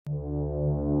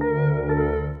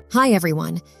Hi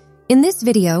everyone. In this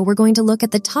video, we're going to look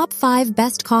at the top 5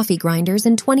 best coffee grinders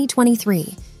in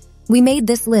 2023. We made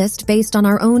this list based on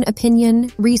our own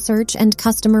opinion, research, and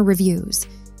customer reviews.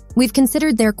 We've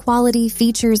considered their quality,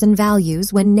 features, and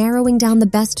values when narrowing down the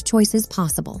best choices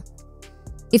possible.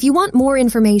 If you want more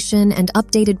information and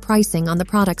updated pricing on the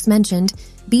products mentioned,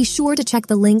 be sure to check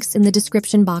the links in the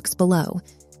description box below.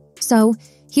 So,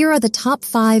 here are the top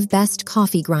 5 best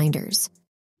coffee grinders.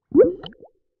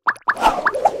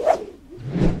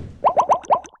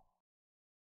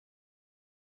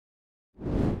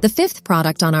 The 5th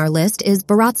product on our list is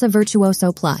Baratza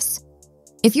Virtuoso Plus.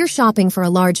 If you're shopping for a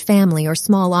large family or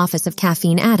small office of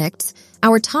caffeine addicts,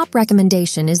 our top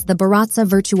recommendation is the Baratza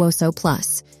Virtuoso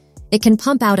Plus. It can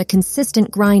pump out a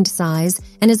consistent grind size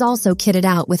and is also kitted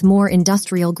out with more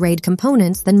industrial-grade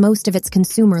components than most of its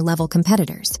consumer-level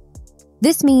competitors.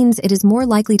 This means it is more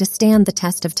likely to stand the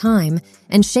test of time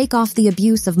and shake off the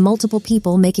abuse of multiple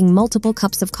people making multiple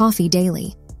cups of coffee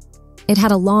daily. It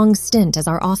had a long stint as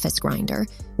our office grinder,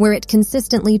 where it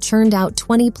consistently churned out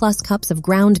 20-plus cups of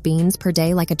ground beans per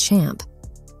day like a champ.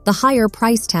 The higher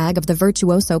price tag of the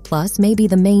Virtuoso Plus may be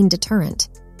the main deterrent.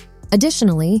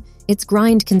 Additionally, its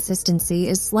grind consistency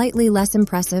is slightly less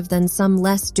impressive than some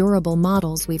less durable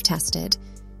models we've tested.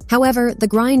 However, the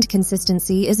grind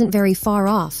consistency isn't very far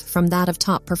off from that of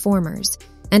top performers,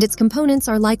 and its components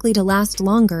are likely to last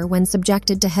longer when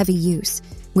subjected to heavy use,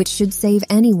 which should save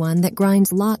anyone that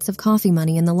grinds lots of coffee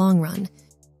money in the long run.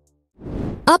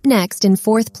 Up next, in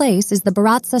 4th place, is the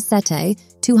Baratza Sette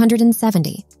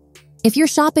 270. If you're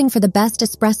shopping for the best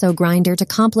espresso grinder to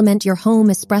complement your home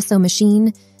espresso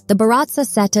machine, the Baratza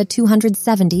Sette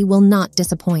 270 will not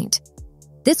disappoint.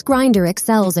 This grinder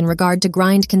excels in regard to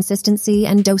grind consistency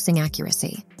and dosing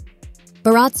accuracy.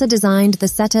 Baratza designed the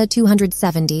Sette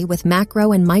 270 with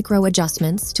macro and micro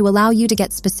adjustments to allow you to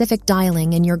get specific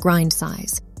dialing in your grind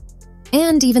size.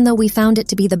 And even though we found it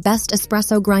to be the best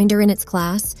espresso grinder in its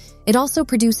class, it also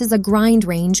produces a grind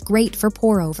range great for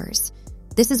pour-overs.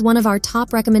 This is one of our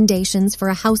top recommendations for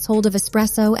a household of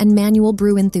espresso and manual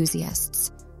brew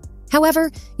enthusiasts.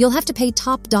 However, you'll have to pay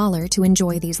top dollar to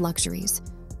enjoy these luxuries.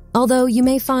 Although you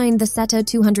may find the Sette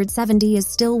 270 is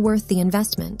still worth the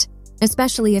investment,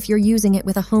 especially if you're using it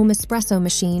with a home espresso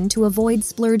machine to avoid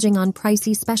splurging on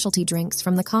pricey specialty drinks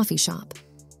from the coffee shop.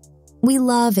 We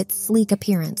love its sleek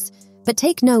appearance, but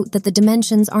take note that the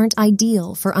dimensions aren't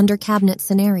ideal for under-cabinet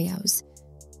scenarios.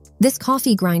 This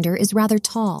coffee grinder is rather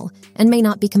tall and may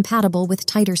not be compatible with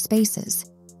tighter spaces.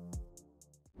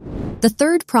 The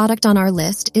 3rd product on our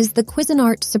list is the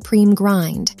Cuisinart Supreme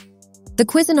Grind. The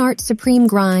Cuisinart Supreme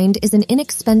Grind is an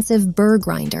inexpensive burr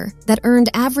grinder that earned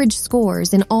average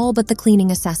scores in all but the cleaning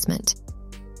assessment.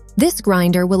 This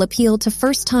grinder will appeal to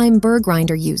first-time burr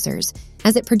grinder users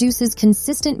as it produces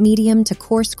consistent medium to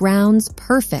coarse grounds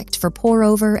perfect for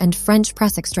pour-over and French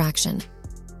press extraction.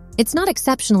 It's not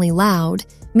exceptionally loud,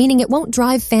 meaning it won't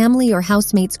drive family or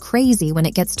housemates crazy when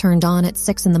it gets turned on at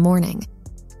 6 in the morning.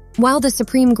 While the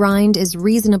Supreme Grind is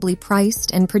reasonably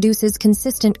priced and produces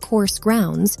consistent coarse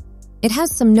grounds, it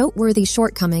has some noteworthy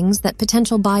shortcomings that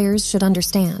potential buyers should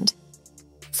understand.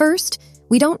 First,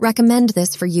 we don't recommend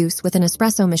this for use with an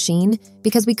espresso machine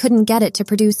because we couldn't get it to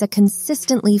produce a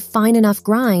consistently fine enough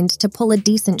grind to pull a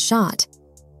decent shot.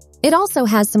 It also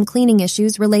has some cleaning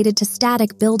issues related to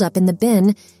static buildup in the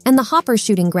bin and the hopper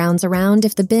shooting grounds around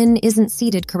if the bin isn't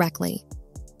seated correctly.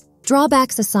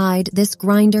 Drawbacks aside, this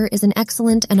grinder is an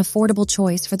excellent and affordable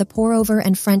choice for the pour-over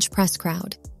and French press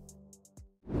crowd.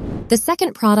 The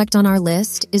 2nd product on our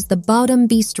list is the Bodum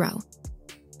Bistro.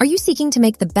 Are you seeking to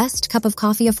make the best cup of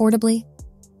coffee affordably?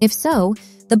 If so,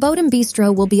 the Bodum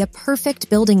Bistro will be a perfect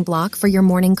building block for your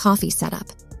morning coffee setup.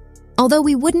 Although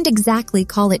we wouldn't exactly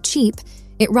call it cheap,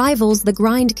 it rivals the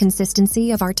grind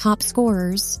consistency of our top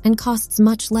scorers and costs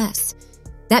much less.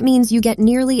 That means you get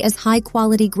nearly as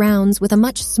high-quality grounds with a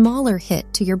much smaller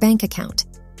hit to your bank account.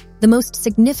 The most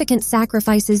significant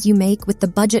sacrifices you make with the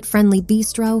budget-friendly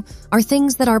bistro are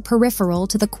things that are peripheral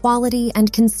to the quality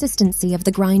and consistency of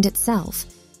the grind itself.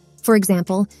 For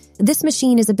example, this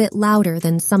machine is a bit louder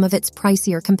than some of its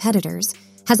pricier competitors,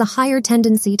 has a higher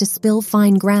tendency to spill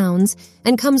fine grounds,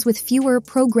 and comes with fewer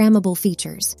programmable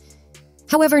features.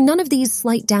 However, none of these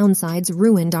slight downsides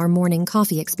ruined our morning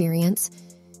coffee experience.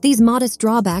 These modest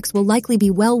drawbacks will likely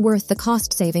be well worth the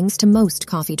cost savings to most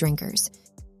coffee drinkers.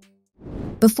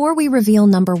 Before we reveal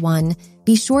number 1,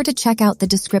 be sure to check out the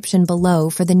description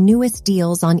below for the newest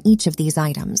deals on each of these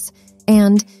items.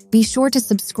 And be sure to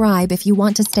subscribe if you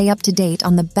want to stay up to date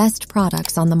on the best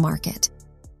products on the market.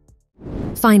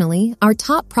 Finally, our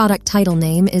top product title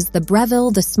name is the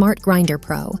Breville the Smart Grinder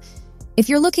Pro. If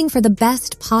you're looking for the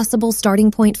best possible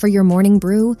starting point for your morning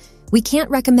brew, we can't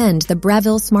recommend the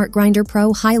Breville Smart Grinder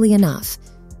Pro highly enough.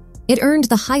 It earned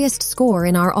the highest score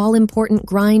in our all-important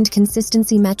grind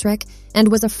consistency metric and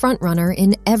was a frontrunner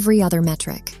in every other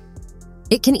metric.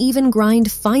 It can even grind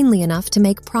finely enough to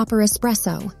make proper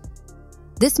espresso.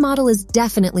 This model is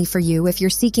definitely for you if you're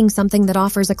seeking something that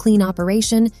offers a clean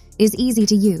operation, is easy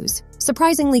to use,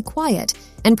 surprisingly quiet,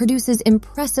 and produces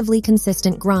impressively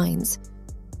consistent grinds.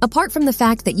 Apart from the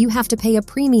fact that you have to pay a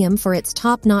premium for its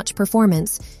top-notch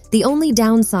performance, the only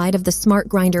downside of the Smart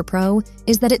Grinder Pro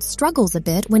is that it struggles a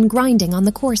bit when grinding on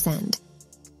the coarse end.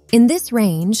 In this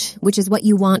range, which is what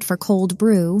you want for cold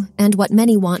brew and what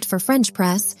many want for French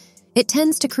press, it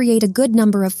tends to create a good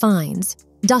number of fines,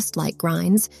 dust-like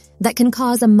grinds, that can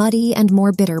cause a muddy and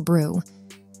more bitter brew.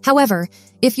 However,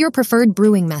 if your preferred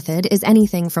brewing method is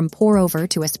anything from pour-over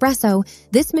to espresso,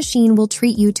 this machine will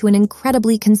treat you to an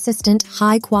incredibly consistent,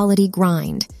 high-quality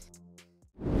grind.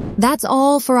 That's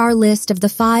all for our list of the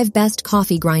 5 best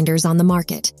coffee grinders on the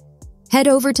market. Head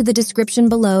over to the description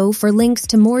below for links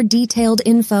to more detailed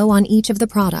info on each of the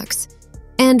products.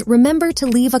 And remember to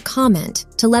leave a comment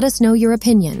to let us know your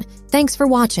opinion. Thanks for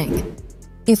watching.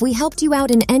 If we helped you out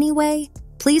in any way,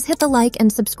 please hit the like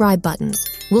and subscribe buttons.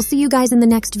 We'll see you guys in the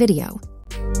next video.